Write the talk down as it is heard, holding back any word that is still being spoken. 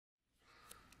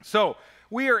So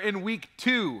we are in week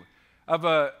 2 of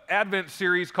an Advent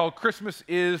series called Christmas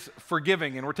is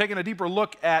Forgiving, and we're taking a deeper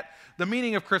look at the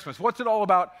meaning of Christmas. What's it all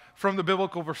about from the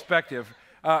biblical perspective?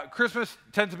 Christmas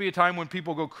tends to be a time when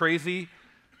people go crazy,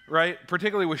 right?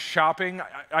 Particularly with shopping.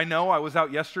 I know I was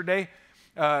out yesterday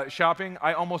shopping.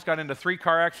 I almost got into 3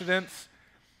 car accidents,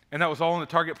 and that was all in the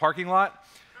Target parking lot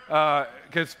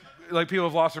because people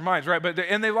have lost their minds, right?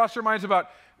 And they lost their minds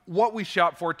about what we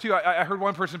shop for too. I heard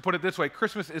one person put it this way: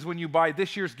 Christmas is when you buy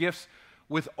this year's gifts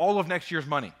with all of next year's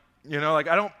money. I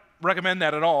don't recommend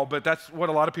that at all, but that's what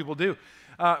a lot of people do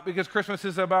because Christmas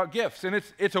is about gifts, and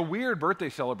it's a weird birthday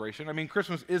celebration. I mean,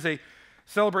 Christmas is a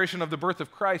celebration of the birth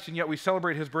of Christ, and yet we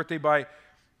celebrate his birthday by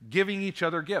giving each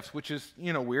other gifts, which is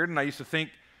weird. And I used to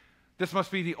think this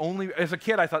must be the only. As a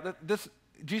kid, I thought that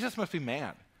Jesus must be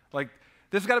mad. Like,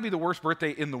 this has got to be the worst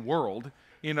birthday in the world.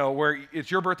 Where it's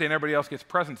your birthday and everybody else gets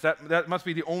presents. That must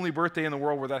be the only birthday in the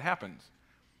world where that happens.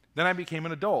 Then I became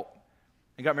an adult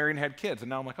and got married and had kids, and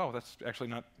now I'm like, oh, that's actually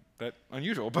not that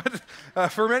unusual. But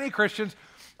for many Christians,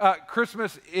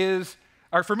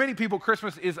 for many people,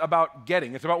 Christmas is about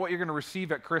getting. It's about what you're going to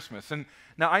receive at Christmas. And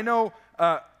now I know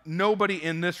nobody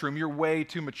in this room, you're way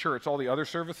too mature. It's all the other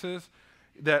services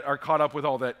that are caught up with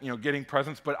all that, getting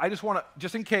presents. But I just want to,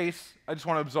 just in case, I just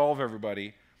want to absolve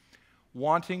everybody.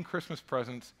 Wanting Christmas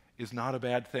presents is not a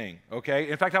bad thing, okay?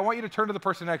 In fact, I want you to turn to the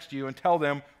person next to you and tell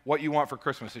them what you want for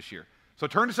Christmas this year. So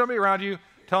turn to somebody around you,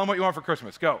 tell them what you want for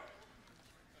Christmas. Go.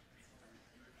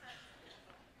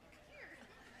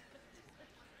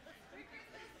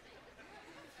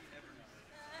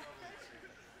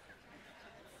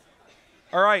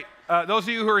 All right, those of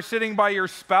you who are sitting by your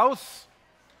spouse,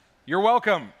 you're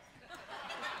welcome.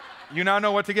 You now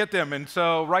know what to get them, and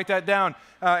so write that down.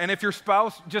 And if your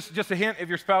spouse, just a hint, if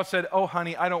your spouse said, oh,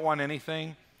 honey, I don't want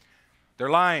anything, they're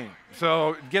lying.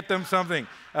 So get them something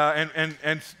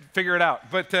and figure it out.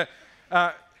 But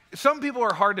some people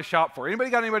are hard to shop for. Anybody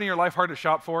got anybody in your life hard to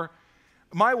shop for?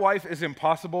 My wife is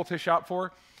impossible to shop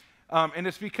for, and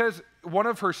it's because one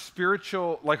of her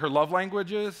spiritual, her love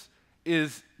languages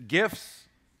is gifts.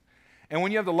 And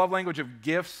when you have the love language of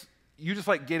gifts, you just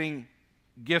like getting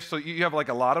gifts, so you have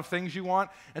a lot of things you want.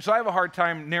 And so I have a hard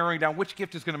time narrowing down which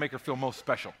gift is going to make her feel most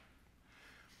special.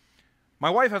 My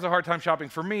wife has a hard time shopping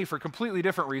for me for completely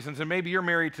different reasons, and maybe you're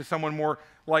married to someone more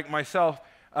like myself.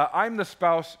 I'm the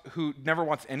spouse who never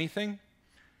wants anything,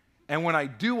 and when I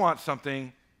do want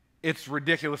something, it's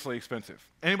ridiculously expensive.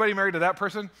 Anybody married to that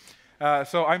person?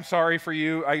 So I'm sorry for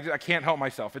you. I can't help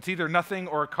myself. It's either nothing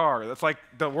or a car. That's like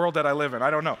the world that I live in.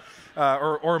 I don't know.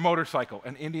 Or a motorcycle,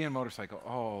 an Indian motorcycle.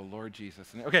 Oh, Lord Jesus.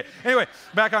 Okay, anyway,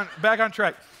 back on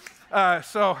track.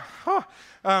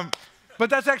 But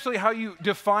that's actually how you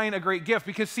define a great gift.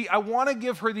 Because, see, I want to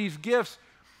give her these gifts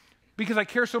because I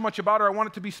care so much about her. I want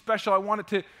it to be special. I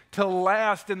want it to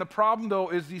last. And the problem, though,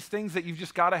 is these things that you've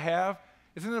just got to have.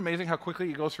 Isn't it amazing how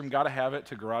quickly it goes from got to have it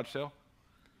to garage sale?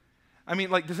 I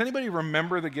mean, does anybody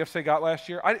remember the gifts they got last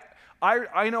year?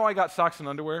 I know I got socks and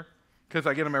underwear because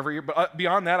I get them every year, but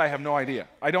beyond that, I have no idea.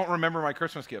 I don't remember my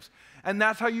Christmas gifts. And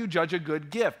that's how you judge a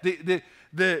good gift.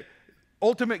 The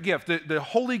ultimate gift, the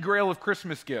holy grail of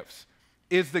Christmas gifts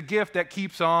is the gift that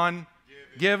keeps on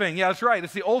giving. Yeah, that's right.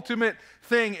 It's the ultimate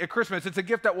thing at Christmas. It's a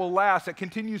gift that will last, that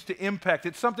continues to impact.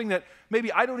 It's something that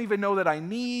maybe I don't even know that I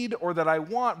need or that I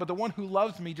want, but the one who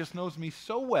loves me just knows me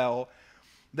so well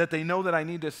that they know that I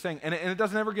need this thing. And it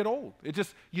doesn't ever get old.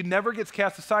 You never gets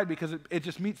cast aside because it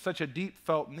just meets such a deep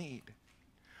felt need.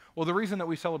 Well, the reason that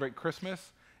we celebrate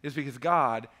Christmas is because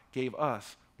God gave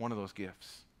us one of those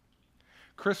gifts.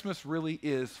 Christmas really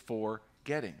is for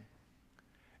getting.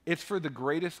 It's for the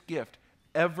greatest gift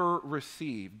ever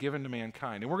received, given to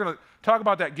mankind. And we're going to talk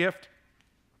about that gift.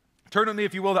 Turn with me,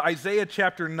 if you will, to Isaiah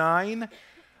chapter 9.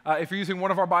 If you're using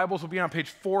one of our Bibles, we'll be on page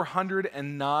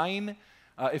 409.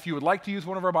 If you would like to use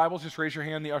one of our Bibles, just raise your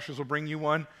hand. The ushers will bring you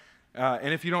one.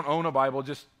 And if you don't own a Bible,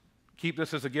 just keep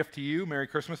this as a gift to you. Merry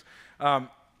Christmas.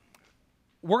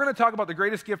 We're going to talk about the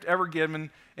greatest gift ever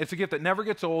given. It's a gift that never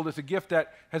gets old. It's a gift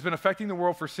that has been affecting the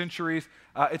world for centuries.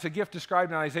 It's a gift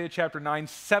described in Isaiah chapter 9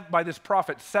 by this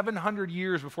prophet 700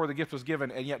 years before the gift was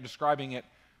given, and yet describing it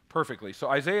perfectly. So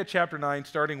Isaiah chapter 9,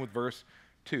 starting with verse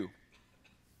 2.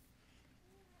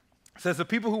 It says, "The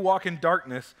people who walk in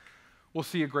darkness will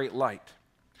see a great light.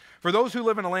 For those who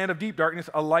live in a land of deep darkness,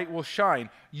 a light will shine.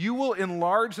 You will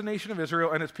enlarge the nation of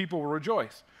Israel, and its people will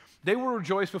rejoice. They will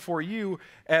rejoice before you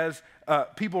as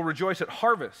people rejoice at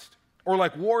harvest, or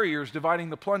like warriors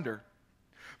dividing the plunder.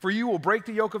 For you will break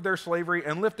the yoke of their slavery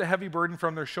and lift a heavy burden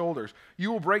from their shoulders.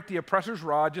 You will break the oppressor's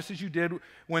rod, just as you did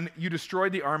when you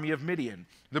destroyed the army of Midian.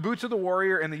 The boots of the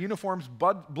warrior and the uniforms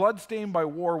blood-stained by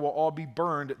war will all be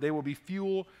burned. They will be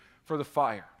fuel for the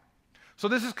fire. So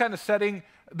this is kind of setting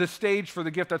the stage for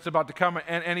the gift that's about to come.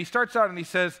 And he starts out and he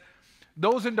says,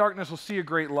 those in darkness will see a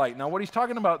great light. Now what he's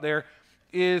talking about there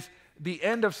is the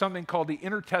end of something called the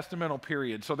intertestamental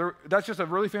period. So that's just a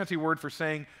really fancy word for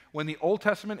saying when the Old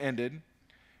Testament ended,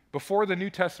 before the New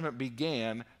Testament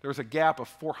began, there was a gap of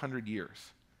 400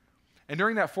 years. And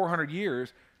during that 400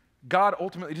 years, God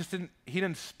ultimately he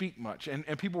didn't speak much. And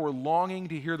people were longing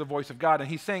to hear the voice of God. And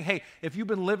he's saying, hey, if you've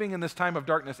been living in this time of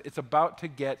darkness, it's about to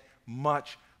get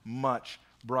much, much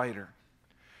brighter.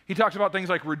 He talks about things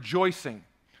like rejoicing,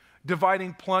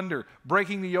 dividing plunder,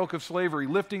 breaking the yoke of slavery,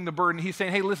 lifting the burden. He's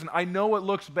saying, hey, listen, I know it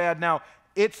looks bad now.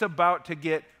 It's about to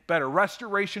get better.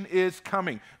 Restoration is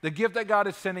coming. The gift that God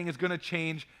is sending is going to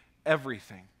change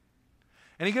everything.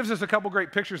 And he gives us a couple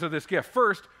great pictures of this gift.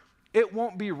 First, it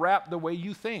won't be wrapped the way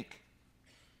you think.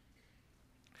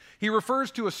 He refers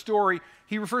to a story,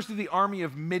 he refers to the army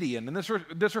of Midian, and this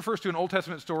refers to an Old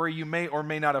Testament story you may or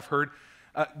may not have heard.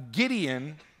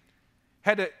 Gideon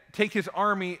had to take his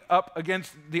army up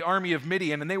against the army of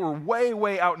Midian, and they were way,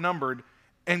 way outnumbered,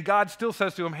 and God still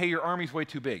says to him, hey, your army's way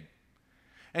too big.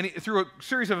 And through a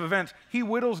series of events, he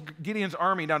whittles Gideon's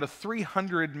army down to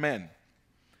 300 men.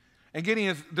 And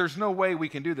Gideon is, there's no way we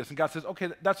can do this. And God says, okay,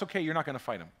 that's okay, you're not going to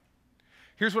fight them.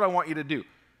 Here's what I want you to do.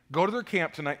 Go to their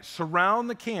camp tonight, surround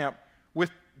the camp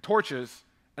with torches,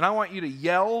 and I want you to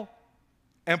yell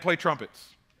and play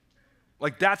trumpets.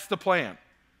 Like, that's the plan.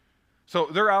 So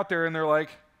they're out there, and they're like,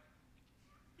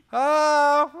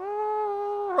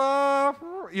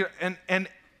 and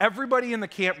everybody in the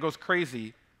camp goes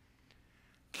crazy,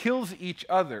 kills each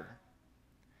other.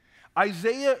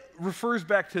 Isaiah refers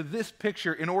back to this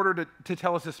picture in order to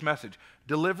tell us this message.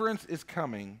 Deliverance is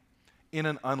coming in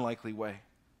an unlikely way.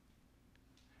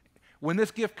 When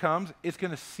this gift comes, it's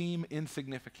going to seem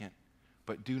insignificant,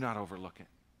 but do not overlook it.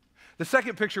 The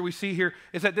second picture we see here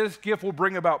is that this gift will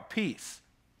bring about peace.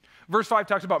 Verse 5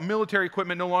 talks about military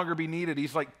equipment no longer be needed.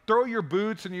 He's like, throw your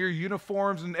boots and your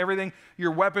uniforms and everything,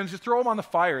 your weapons, just throw them on the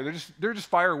fire. They're just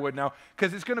firewood now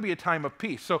because it's going to be a time of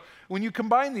peace. So when you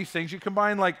combine these things, you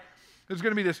combine like, there's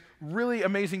going to be this really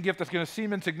amazing gift that's going to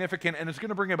seem insignificant and it's going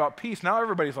to bring about peace. Now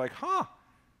everybody's like,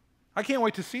 I can't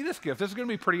wait to see this gift. This is going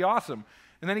to be pretty awesome.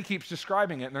 And then he keeps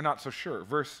describing it and they're not so sure.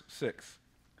 Verse 6.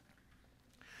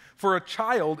 For a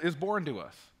child is born to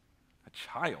us. A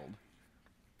child?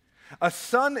 A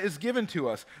son is given to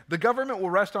us. The government will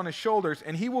rest on his shoulders,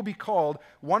 and he will be called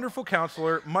Wonderful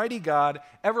Counselor, Mighty God,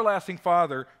 Everlasting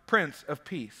Father, Prince of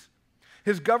Peace.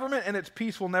 His government and its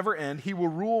peace will never end. He will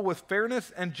rule with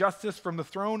fairness and justice from the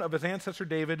throne of his ancestor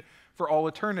David for all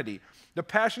eternity. The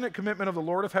passionate commitment of the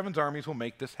Lord of Heaven's armies will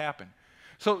make this happen.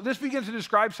 So this begins to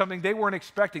describe something they weren't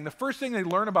expecting. The first thing they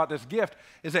learn about this gift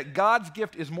is that God's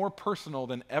gift is more personal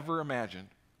than ever imagined.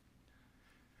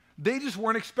 They just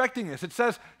weren't expecting this.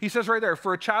 He says right there,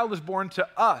 for a child is born to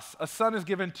us, a son is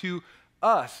given to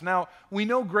us. Now, we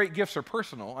know great gifts are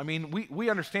personal. I mean, we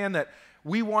understand that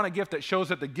we want a gift that shows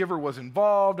that the giver was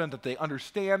involved and that they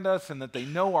understand us and that they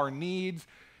know our needs.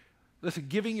 Listen,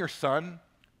 giving your son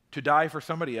to die for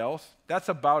somebody else, that's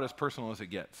about as personal as it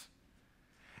gets.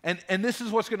 And this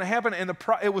is what's going to happen. And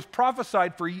it was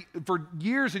prophesied for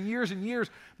years and years and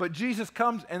years, but Jesus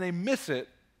comes and they miss it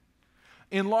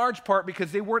in large part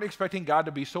because they weren't expecting God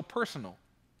to be so personal.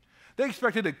 They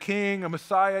expected a king, a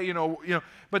Messiah,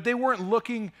 but they weren't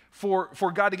looking for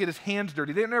God to get his hands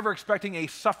dirty. They were never expecting a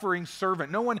suffering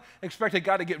servant. No one expected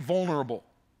God to get vulnerable.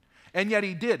 And yet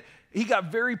he did. He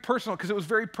got very personal because it was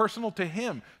very personal to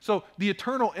him. So the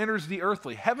eternal enters the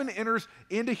earthly. Heaven enters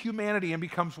into humanity and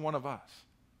becomes one of us.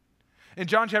 In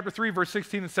John chapter 3, verse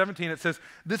 16 and 17, it says,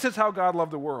 this is how God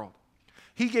loved the world.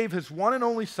 He gave his one and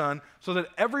only Son so that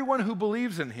everyone who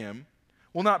believes in him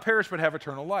will not perish but have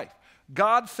eternal life.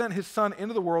 God sent his Son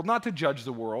into the world not to judge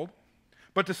the world,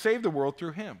 but to save the world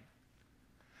through him.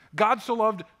 God so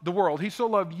loved the world, he so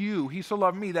loved you, he so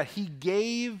loved me that he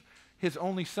gave his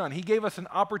only Son. He gave us an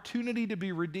opportunity to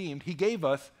be redeemed. He gave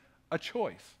us a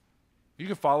choice. You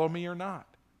can follow me or not.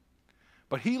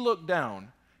 But he looked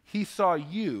down, he saw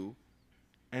you,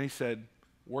 and he said,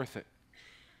 worth it.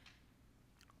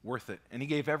 Worth it. And he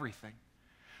gave everything.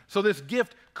 So this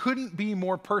gift couldn't be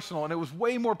more personal, and it was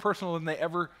way more personal than they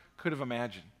ever could have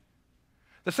imagined.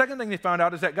 The second thing they found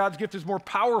out is that God's gift is more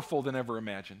powerful than ever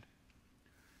imagined.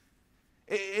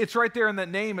 It's right there in that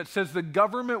name. It says the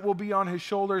government will be on his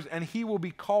shoulders and he will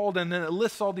be called, and then it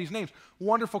lists all these names.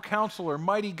 Wonderful Counselor,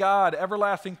 Mighty God,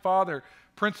 Everlasting Father,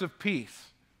 Prince of Peace.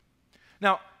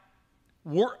 Now,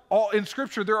 in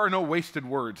Scripture, there are no wasted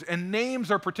words, and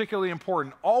names are particularly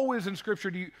important. Always in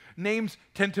Scripture, names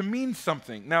tend to mean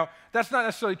something. Now, that's not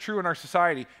necessarily true in our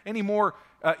society. Anymore,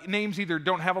 names either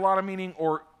don't have a lot of meaning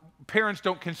or parents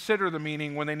don't consider the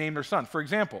meaning when they name their son. For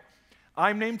example,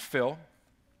 I'm named Phil.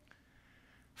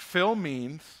 Phil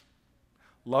means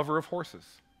lover of horses.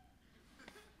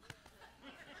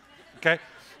 Okay?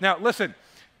 Now, listen,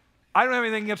 I don't have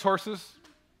anything against horses.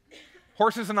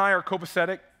 Horses and I are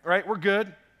copacetic. Right? We're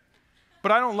good.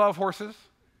 But I don't love horses.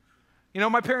 You know,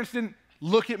 my parents didn't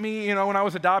look at me, you know, when I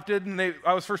was adopted and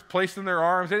I was first placed in their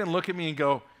arms. They didn't look at me and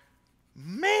go,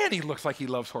 man, he looks like he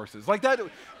loves horses. Like that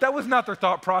was not their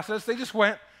thought process. They just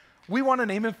went, we want to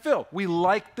name him Phil. We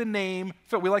like the name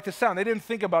Phil. We like the sound. They didn't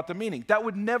think about the meaning. That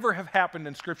would never have happened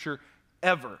in Scripture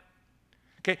ever.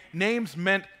 Okay? Names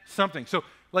meant something. So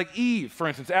like Eve, for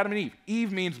instance, Adam and Eve.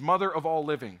 Eve means mother of all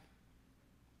living.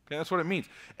 Okay? That's what it means.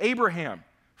 Abraham,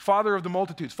 father of the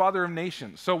multitudes, father of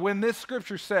nations. So when this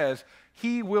Scripture says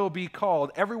he will be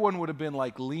called, everyone would have been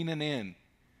like leaning in.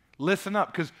 Listen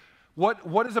up, because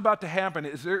what is about to happen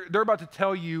is they're about to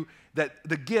tell you that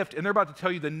the gift, and they're about to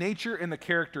tell you the nature and the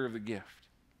character of the gift.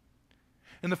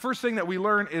 And the first thing that we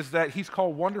learn is that he's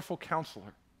called Wonderful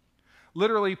Counselor.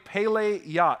 Literally, Pele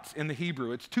Yats in the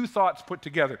Hebrew. It's two thoughts put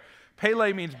together.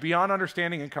 Pele means beyond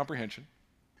understanding and comprehension.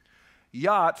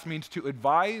 Yats means to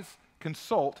advise,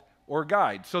 consult, or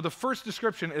guide. So the first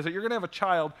description is that you're going to have a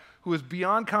child who is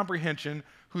beyond comprehension,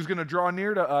 who's going to draw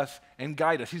near to us and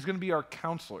guide us. He's going to be our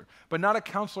counselor, but not a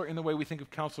counselor in the way we think of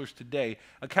counselors today.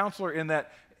 A counselor in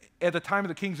that at the time of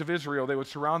the kings of Israel, they would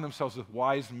surround themselves with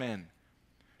wise men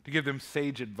to give them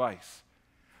sage advice.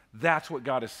 That's what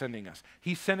God is sending us.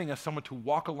 He's sending us someone to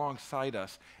walk alongside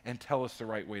us and tell us the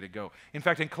right way to go. In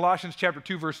fact, in Colossians chapter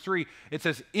 2, verse 3, it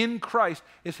says, in Christ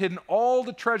is hidden all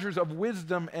the treasures of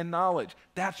wisdom and knowledge.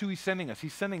 That's who he's sending us.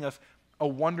 He's sending us a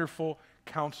wonderful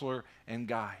counselor and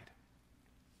guide.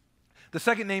 The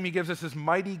second name he gives us is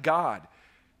Mighty God.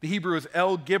 The Hebrew is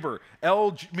El Gibber.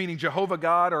 El meaning Jehovah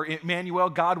God or Emmanuel,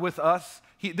 God with us.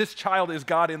 This child is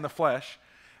God in the flesh.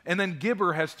 And then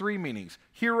Gibber has three meanings: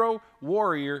 hero,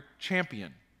 warrior,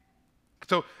 champion.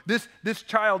 So this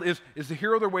child is the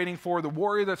hero they're waiting for, the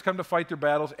warrior that's come to fight their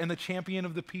battles, and the champion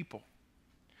of the people.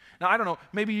 Now, I don't know,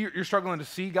 maybe you're struggling to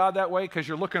see God that way because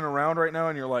you're looking around right now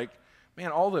and you're like, man,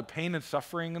 all the pain and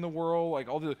suffering in the world, like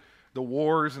all the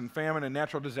wars and famine and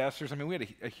natural disasters. I mean, we had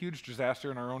a huge disaster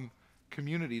in our own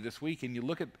community this week, and you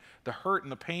look at the hurt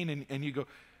and the pain and you go,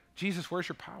 Jesus, where's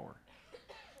your power?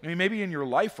 I mean, maybe in your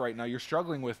life right now, you're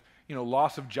struggling with,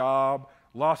 loss of job,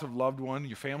 loss of loved one,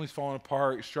 your family's falling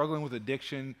apart, you're struggling with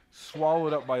addiction,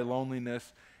 swallowed up by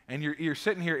loneliness, and you're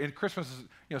sitting here and Christmas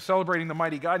is, celebrating the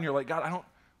mighty God, and you're like, God,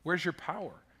 where's your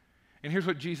power? And here's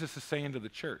what Jesus is saying to the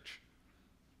church.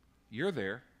 You're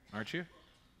there, aren't you?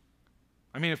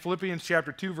 I mean, in Philippians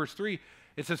chapter 2, verse 3,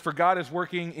 it says, for God is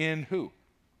working in who?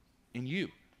 In you.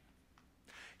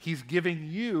 He's giving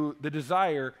you the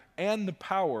desire and the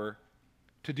power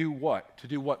to do what? To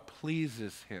do what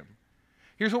pleases him.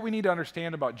 Here's what we need to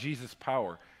understand about Jesus'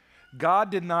 power.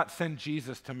 God did not send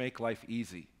Jesus to make life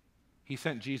easy. He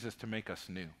sent Jesus to make us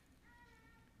new.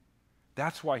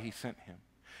 That's why he sent him.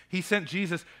 He sent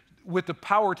Jesus with the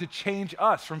power to change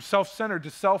us from self-centered to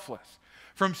selfless,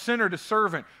 from sinner to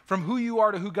servant, from who you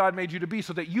are to who God made you to be,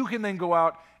 so that you can then go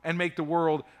out and make the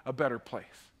world a better place.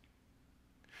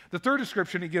 The third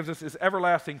description he gives us is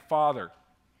everlasting Father.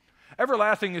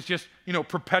 Everlasting is just,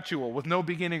 perpetual with no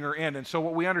beginning or end. And so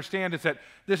what we understand is that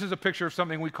this is a picture of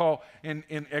something we call,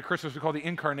 at Christmas, we call the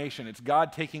incarnation. It's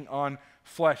God taking on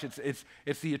flesh.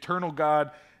 It's the eternal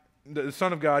God, the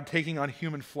Son of God taking on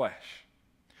human flesh.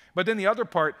 But then the other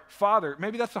part, Father,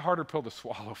 maybe that's the harder pill to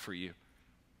swallow for you.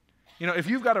 If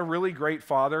you've got a really great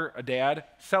father, a dad,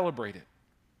 celebrate it.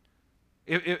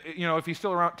 If he's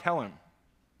still around, tell him.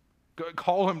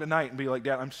 Call him tonight and be like,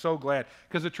 Dad, I'm so glad.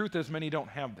 Because the truth is, many don't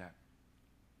have that.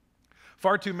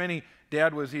 Far too many,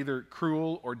 Dad was either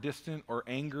cruel or distant or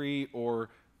angry or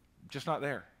just not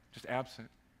there, just absent.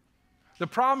 The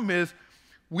problem is,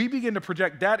 we begin to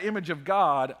project that image of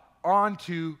God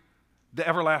onto the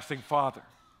everlasting Father.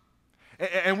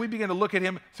 And we begin to look at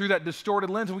him through that distorted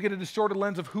lens, and we get a distorted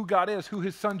lens of who God is, who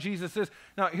his son Jesus is.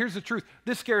 Now, here's the truth.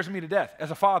 This scares me to death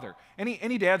as a father.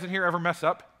 Any dads in here ever mess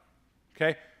up?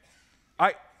 Okay?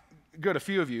 Good, a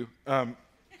few of you.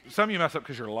 Some of you mess up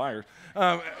because you're liars.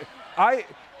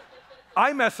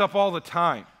 I mess up all the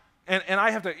time, and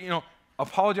I have to,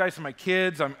 apologize to my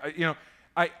kids.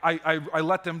 I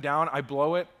let them down. I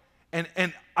blow it,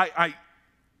 and I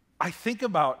think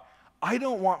about, I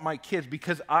don't want my kids,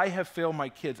 because I have failed my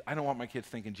kids, I don't want my kids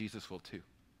thinking Jesus will too.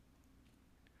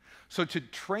 So to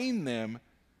train them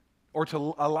or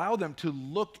to allow them to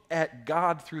look at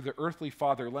God through the earthly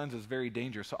father lens is very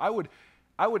dangerous. So I would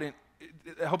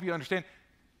help you understand,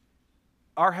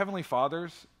 our heavenly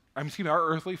fathers, our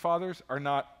earthly fathers are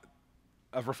not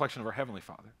a reflection of our heavenly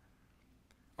Father.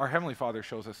 Our heavenly Father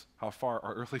shows us how far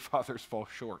our earthly fathers fall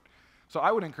short. So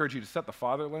I would encourage you to set the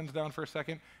Father lens down for a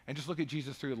second and just look at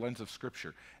Jesus through the lens of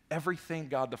Scripture. Everything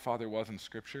God the Father was in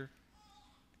Scripture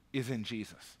is in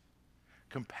Jesus.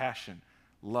 Compassion,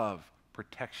 love,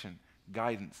 protection,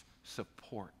 guidance,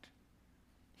 support.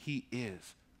 He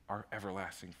is our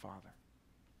everlasting Father.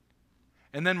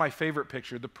 And then my favorite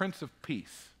picture, the Prince of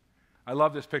Peace. I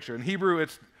love this picture. In Hebrew,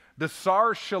 it's the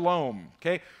Sar Shalom,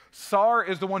 okay? Sar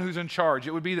is the one who's in charge.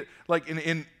 It would be like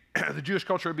in the Jewish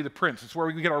culture, it would be the prince. It's where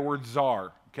we get our word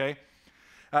czar, okay?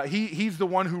 He's the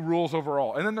one who rules over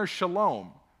all. And then there's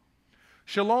Shalom.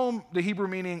 Shalom, the Hebrew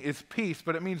meaning is peace,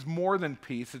 but it means more than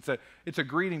peace. It's a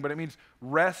greeting, but it means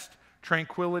rest,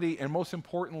 tranquility, and most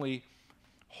importantly,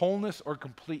 wholeness or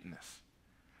completeness.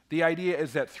 The idea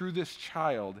is that through this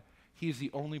child, he is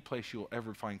the only place you will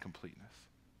ever find completeness.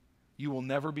 You will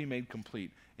never be made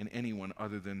complete in anyone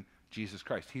other than Jesus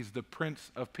Christ. He's the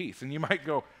Prince of Peace. And you might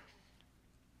go,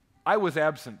 I was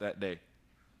absent that day.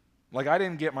 Like I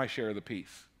didn't get my share of the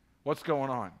peace. What's going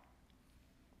on?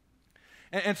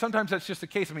 And sometimes that's just the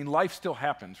case. I mean, life still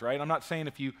happens, right? I'm not saying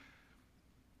if you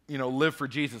live for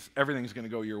Jesus, everything's going to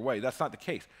go your way. That's not the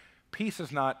case. Peace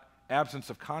is not absence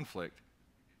of conflict.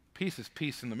 Peace is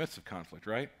peace in the midst of conflict,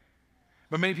 right?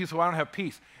 But many people say, well, I don't have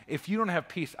peace. If you don't have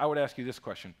peace, I would ask you this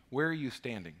question. Where are you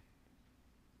standing?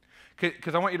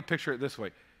 Because I want you to picture it this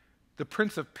way. The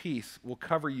Prince of Peace will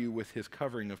cover you with his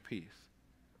covering of peace.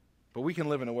 But we can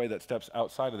live in a way that steps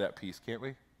outside of that peace, can't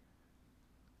we?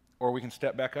 Or we can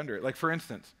step back under it. Like, for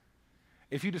instance,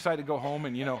 if you decide to go home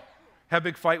and, have a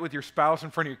big fight with your spouse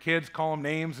in front of your kids, call them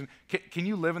names, and can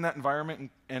you live in that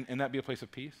environment and that be a place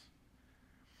of peace?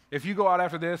 If you go out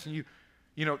after this and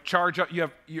charge up,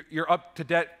 you're up to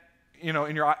debt,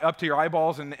 and you're up to your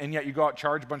eyeballs, and yet you go out and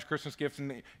charge a bunch of Christmas gifts,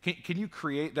 and can you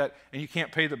create that, and you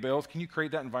can't pay the bills, can you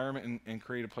create that environment and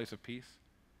create a place of peace?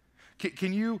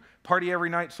 Can you party every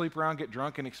night, sleep around, get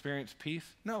drunk, and experience peace?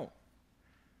 No.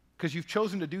 Because you've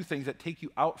chosen to do things that take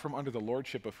you out from under the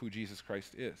lordship of who Jesus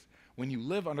Christ is. When you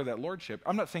live under that lordship,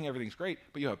 I'm not saying everything's great,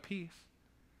 but you have peace.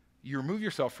 You remove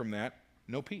yourself from that,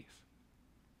 no peace.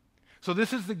 So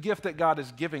this is the gift that God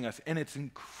is giving us, and it's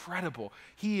incredible.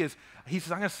 He says,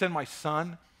 I'm going to send my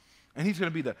son, and he's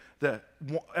going to be the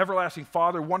everlasting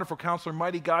Father, wonderful Counselor,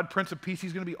 mighty God, Prince of Peace.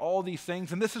 He's going to be all these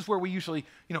things, and this is where we usually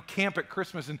camp at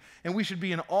Christmas, and we should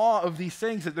be in awe of these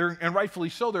things, and rightfully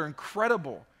so, they're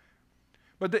incredible.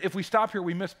 But if we stop here,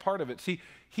 we miss part of it. See,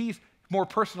 he's more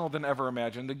personal than ever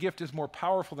imagined. The gift is more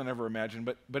powerful than ever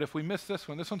imagined, but if we miss this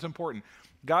one's important.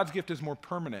 God's gift is more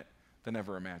permanent than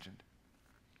ever imagined.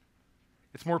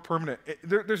 It's more permanent.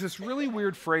 There's this really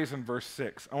weird phrase in verse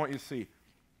 6. I want you to see. It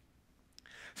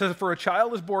says, for a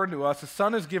child is born to us, a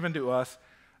son is given to us,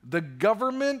 the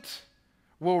government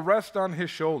will rest on his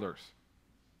shoulders.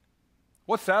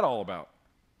 What's that all about?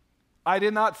 I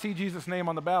did not see Jesus' name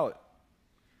on the ballot.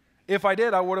 If I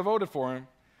did, I would have voted for him,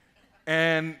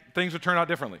 and things would turn out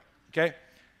differently, okay?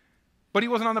 But he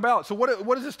wasn't on the ballot. So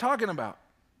what is this talking about?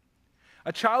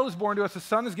 A child is born to us, a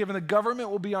son is given, the government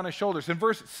will be on his shoulders. In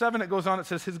verse 7, it goes on, it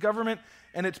says, his government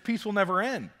and its peace will never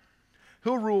end.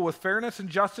 He'll rule with fairness and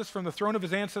justice from the throne of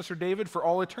his ancestor David for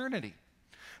all eternity.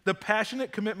 The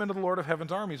passionate commitment of the Lord of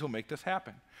heaven's armies will make this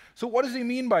happen. So what does he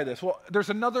mean by this? Well, there's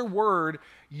another word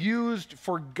used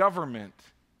for government.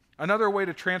 Another way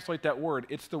to translate that word,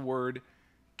 it's the word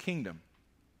kingdom.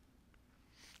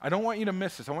 I don't want you to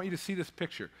miss this. I want you to see this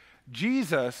picture.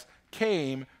 Jesus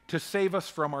came to save us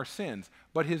from our sins,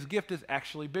 but his gift is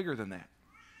actually bigger than that.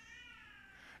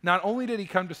 Not only did he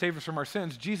come to save us from our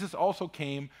sins, Jesus also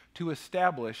came to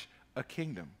establish a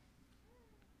kingdom.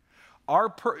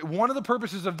 One of the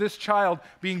purposes of this child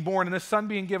being born and this son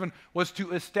being given was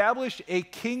to establish a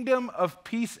kingdom of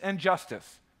peace and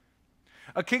justice.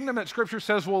 A kingdom that Scripture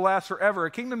says will last forever.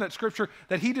 A kingdom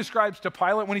that he describes to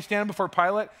Pilate when he's standing before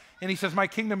Pilate, and he says, my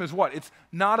kingdom is what? It's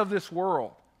not of this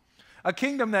world. A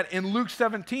kingdom that in Luke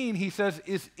 17, he says,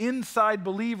 is inside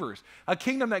believers. A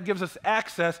kingdom that gives us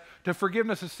access to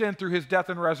forgiveness of sin through his death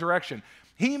and resurrection.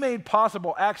 He made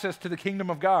possible access to the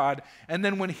kingdom of God, and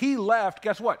then when he left,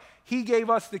 guess what? He gave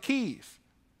us the keys.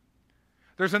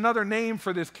 There's another name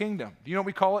for this kingdom. Do you know what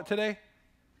we call it today?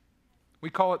 We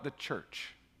call it the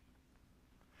church.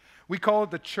 We call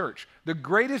it the church. The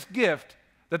greatest gift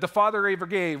that the Father ever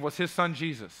gave was his son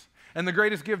Jesus. And the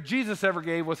greatest gift Jesus ever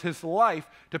gave was his life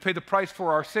to pay the price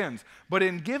for our sins. But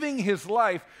in giving his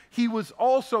life, he was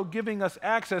also giving us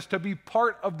access to be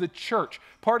part of the church,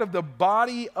 part of the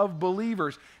body of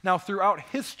believers. Now, throughout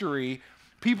history,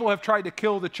 people have tried to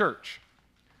kill the church.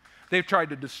 They've tried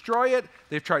to destroy it.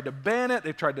 They've tried to ban it.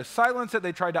 They've tried to silence it.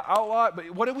 They tried to outlaw it.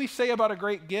 But what do we say about a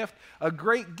great gift? A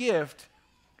great gift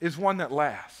is one that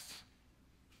lasts,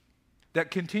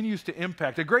 that continues to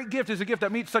impact. A great gift is a gift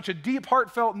that meets such a deep,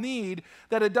 heartfelt need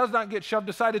that it does not get shoved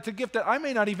aside. It's a gift that I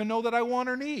may not even know that I want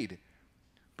or need.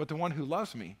 But the one who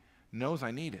loves me knows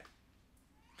I need it.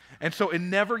 And so it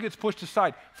never gets pushed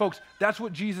aside. Folks, that's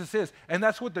what Jesus is. And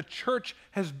that's what the church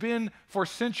has been for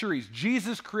centuries.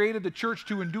 Jesus created the church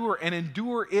to endure, and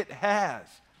endure it has.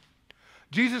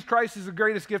 Jesus Christ is the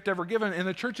greatest gift ever given, and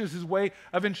the church is his way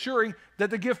of ensuring that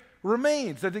the gift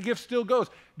remains, that the gift still goes.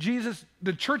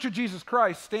 The Church of Jesus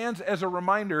Christ stands as a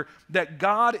reminder that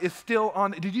God is still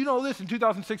on. Did you know this in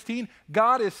 2016?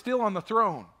 God is still on the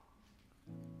throne.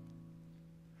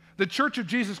 The Church of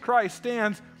Jesus Christ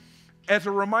stands as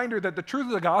a reminder that the truth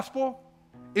of the gospel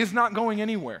is not going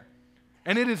anywhere,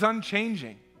 and it is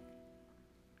unchanging.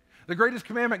 The greatest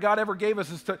commandment God ever gave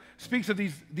us speaks of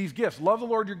these gifts. Love the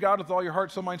Lord your God with all your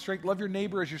heart, soul, mind, strength. Love your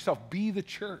neighbor as yourself. Be the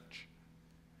church.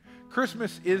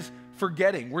 Christmas is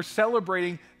forgetting. We're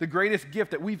celebrating the greatest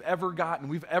gift that we've ever gotten,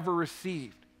 we've ever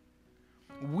received.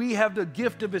 We have the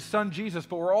gift of his son, Jesus,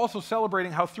 but we're also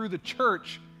celebrating how through the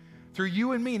church, through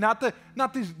you and me, not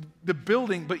the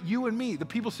building, but you and me, the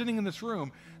people sitting in this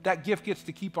room, that gift gets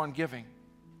to keep on giving.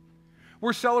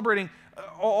 We're celebrating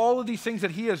all of these things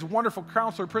that he is, wonderful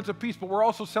counselor, Prince of Peace, but we're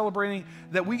also celebrating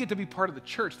that we get to be part of the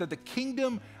church, that the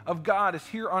kingdom of God is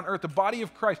here on earth, the body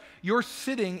of Christ. You're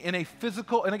sitting in a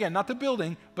physical, and again, not the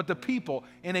building, but the people,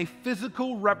 in a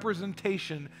physical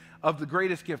representation of the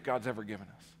greatest gift God's ever given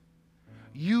us.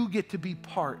 You get to be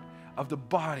part of the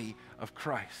body of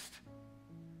Christ.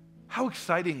 How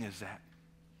exciting is that?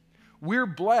 We're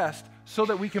blessed so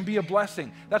that we can be a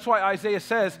blessing. That's why Isaiah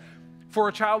says, for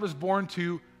a child is born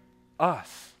to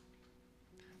us.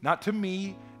 Not to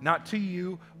me, not to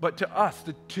you, but to us,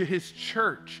 to his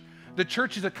church. The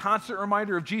church is a constant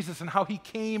reminder of Jesus and how he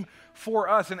came for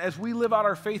us. And as we live out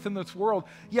our faith in this world,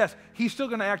 yes, he's still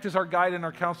going to act as our guide and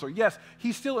our counselor. Yes,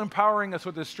 he's still empowering us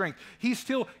with his strength. He's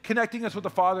still connecting us with the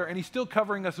Father, and he's still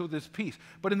covering us with his peace.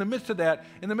 But in the midst of that,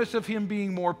 in the midst of him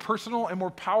being more personal and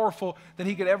more powerful than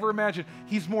he could ever imagine,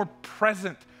 he's more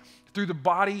present through the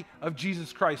body of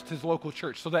Jesus Christ, his local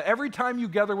church. So that every time you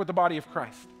gather with the body of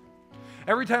Christ,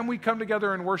 every time we come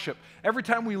together and worship, every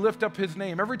time we lift up his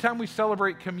name, every time we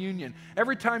celebrate communion,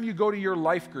 every time you go to your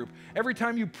life group, every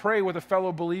time you pray with a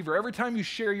fellow believer, every time you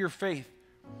share your faith,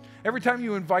 every time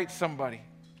you invite somebody,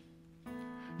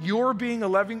 you're being a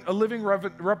living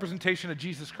representation of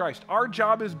Jesus Christ. Our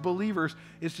job as believers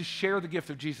is to share the gift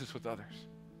of Jesus with others.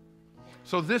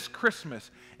 So this Christmas,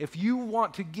 if you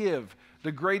want to give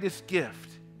the greatest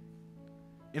gift,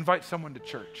 invite someone to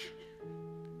church.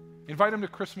 Invite them to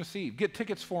Christmas Eve. Get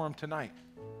tickets for them tonight.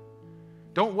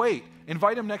 Don't wait.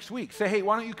 Invite them next week. Say, hey,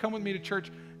 why don't you come with me to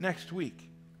church next week?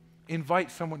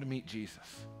 Invite someone to meet Jesus,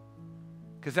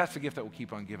 because that's the gift that will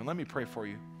keep on giving. Let me pray for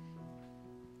you.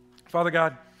 Father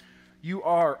God, you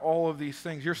are all of these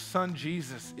things. Your son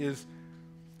Jesus is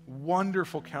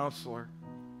wonderful counselor,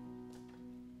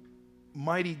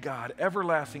 mighty God,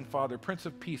 everlasting Father, Prince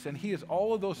of Peace, and he is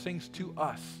all of those things to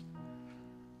us.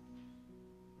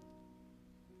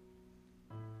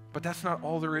 But that's not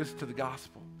all there is to the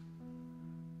gospel.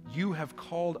 You have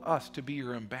called us to be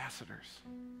your ambassadors,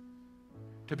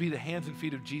 to be the hands and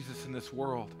feet of Jesus in this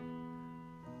world.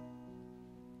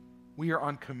 We are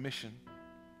on commission.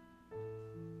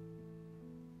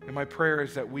 And my prayer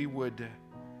is that we would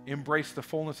embrace the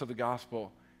fullness of the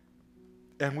gospel,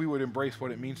 and we would embrace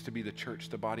what it means to be the church,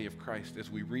 the body of Christ, as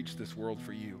we reach this world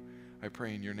for you. I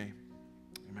pray in your name.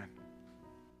 Amen.